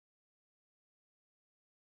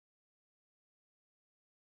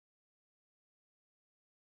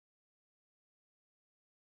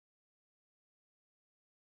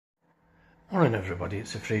Morning everybody,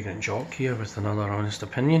 it's the Fragrant Jock here with another honest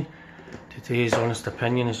opinion. Today's honest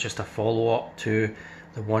opinion is just a follow-up to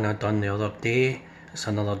the one I done the other day. It's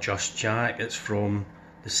another Just Jack. It's from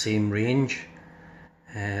the same range,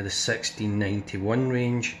 the 1691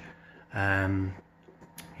 range.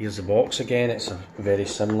 Here's the box again. It's very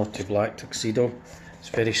similar to Black Tuxedo. It's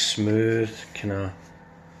very smooth, kind of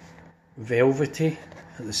velvety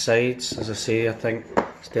at the sides. As I say, I think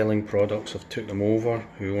Sterling Products have took them over,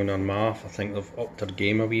 who own Armagh. I think they've upped their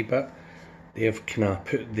game a wee bit. They've kind of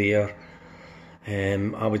put their,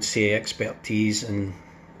 I would say, expertise in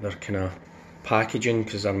their kind of packaging,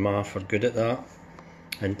 because Armagh are good at that,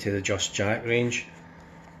 into the Just Jack range.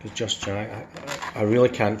 Because Just Jack, I really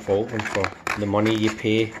can't fault them for the money you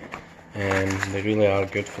pay. They really are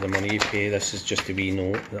good for the money you pay. This is just a wee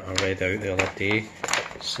note that I read out the other day.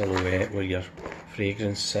 Silhouette where your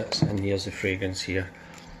fragrance sits, and here's the fragrance here.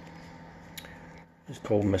 It's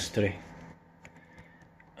called Mystery,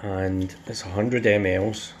 and it's 100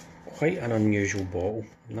 ml. Quite an unusual bottle.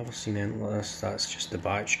 I've never seen anything like this. That's just the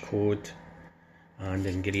batch code and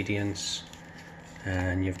ingredients,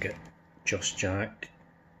 and you've got Just Jack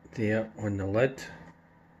there on the lid,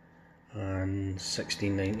 and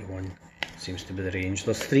 1691 seems to be the range.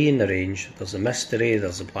 There's three in the range. There's the Mystery,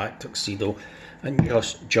 there's the Black Tuxedo, and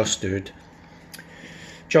Just Oud.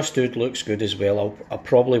 Just Oud looks good as well. I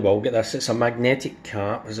probably will get this. It's a magnetic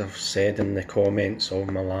cap, as I've said in the comments of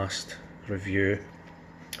my last review.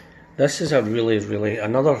 This is a really is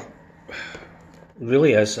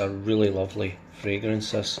a really lovely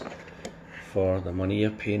fragrance, this, for the money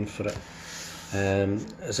you're paying for it.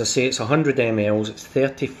 As I say, it's 100 ml. It's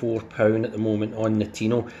 £34 at the moment on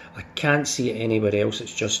Notino. I can't see it anywhere else.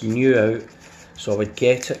 It's just new out, so I would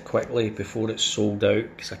get it quickly before it's sold out,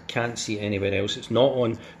 because I can't see it anywhere else. It's not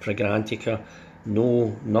on Fragrantica,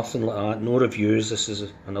 no, nothing like that, no reviews. This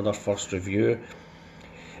is another first review.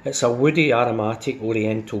 It's a woody, aromatic,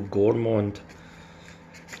 oriental gourmand,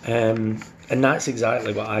 and that's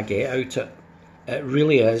exactly what I get out of it. It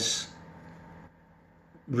really is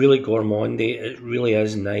really gourmandy. It really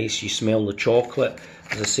is nice. You smell the chocolate.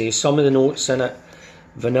 As I say, some of the notes in it: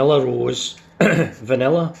 vanilla rose,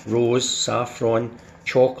 vanilla, rose, saffron,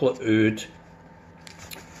 chocolate oud,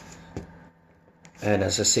 and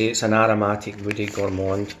as I say, it's an aromatic, woody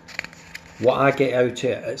gourmand. What I get out of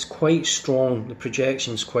it, it's quite strong. The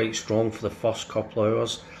projection's quite strong for the first couple of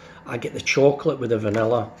hours. I get the chocolate with the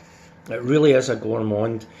vanilla. It really is a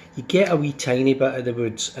gourmand. You get a wee tiny bit of the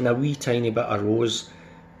woods and a wee tiny bit of rose,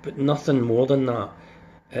 but nothing more than that.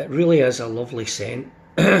 It really is a lovely scent.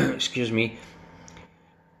 Excuse me.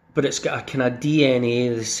 But it's got a kind of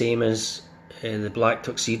DNA the same as the Black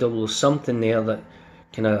Tuxedo. There's something there that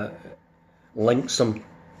kind of links them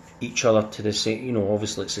each other to the same, you know,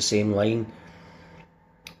 obviously it's the same line.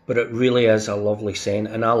 But it really is a lovely scent,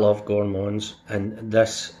 and I love gourmands, and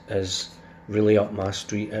this is really up my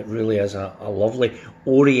street. It really is a lovely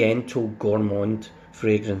oriental gourmand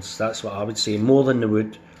fragrance. That's what I would say, more than the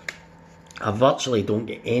wood. I virtually don't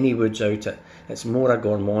get any woods out of it. It's more a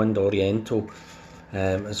gourmand oriental,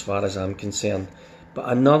 as far as I'm concerned. But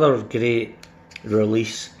another great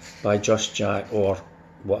release by Just Jack, or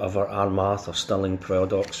whatever, Armagh or Sterling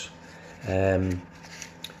Products.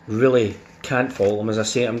 Really can't fault them. As I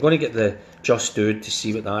say, I'm going to get the Just Oud to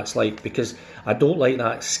see what that's like, because I don't like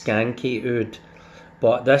that skanky oud.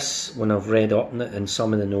 But this, when I've read up on it in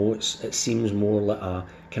some of the notes, it seems more like a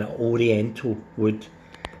kind of oriental wood.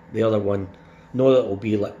 The other one, no, that will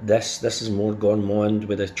be like this. This is more gourmand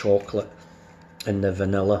with the chocolate and the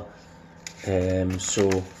vanilla.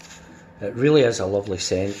 So it really is a lovely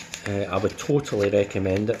scent. I would totally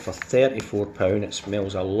recommend it for £34. It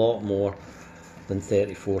smells a lot more than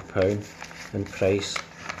 £34 in price.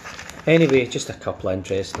 Anyway, just a couple of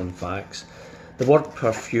interesting facts. The word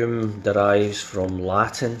perfume derives from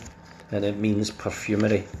Latin, and it means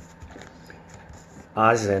perfumery,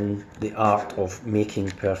 as in the art of making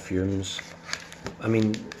perfumes. I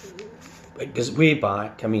mean, it goes way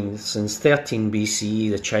back. I mean, since 13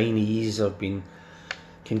 BC, the Chinese have been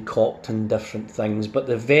concocting different things, but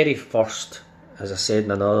the very first, as I said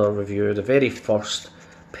in another review, the very first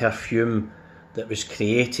perfume that was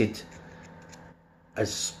created,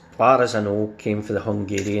 as far as I know, came for the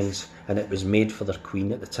Hungarians, and it was made for their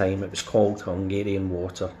queen at the time. It was called Hungarian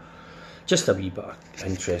water. Just a wee bit of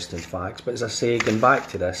interesting facts. But as I say, going back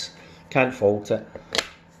to this, can't fault it.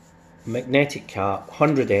 Magnetic cap,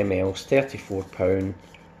 100 ml, £34.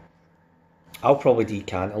 I'll probably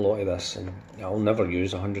decant a lot of this, and I'll never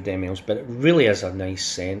use 100 ml, but it really is a nice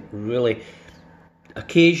scent. Really,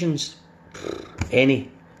 occasions,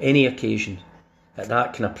 any occasion, at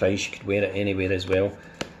that kind of price, you could wear it anywhere as well.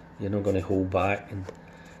 You're not going to hold back. And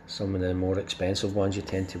some of the more expensive ones you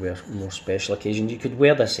tend to wear more special occasions. You could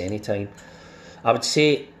wear this anytime. I would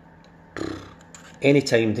say any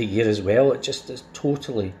time of the year as well. It just is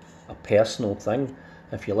totally a personal thing.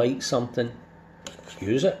 If you like something,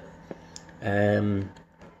 use it.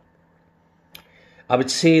 I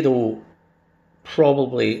would say though,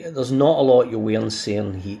 probably there's not a lot you'll wear in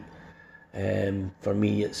southern heat. For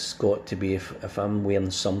me, it's got to be if I'm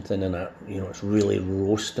wearing something and it's really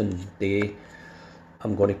roasting day,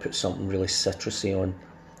 I'm going to put something really citrusy on.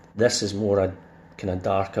 This is more a kind of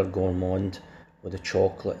darker gourmand with the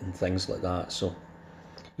chocolate and things like that. So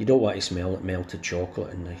you don't want to smell like melted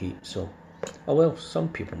chocolate in the heat. So, oh well, some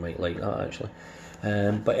people might like that actually.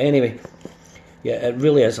 But anyway, yeah, it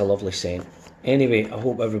really is a lovely scent. Anyway, I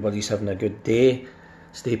hope everybody's having a good day.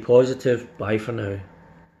 Stay positive. Bye for now.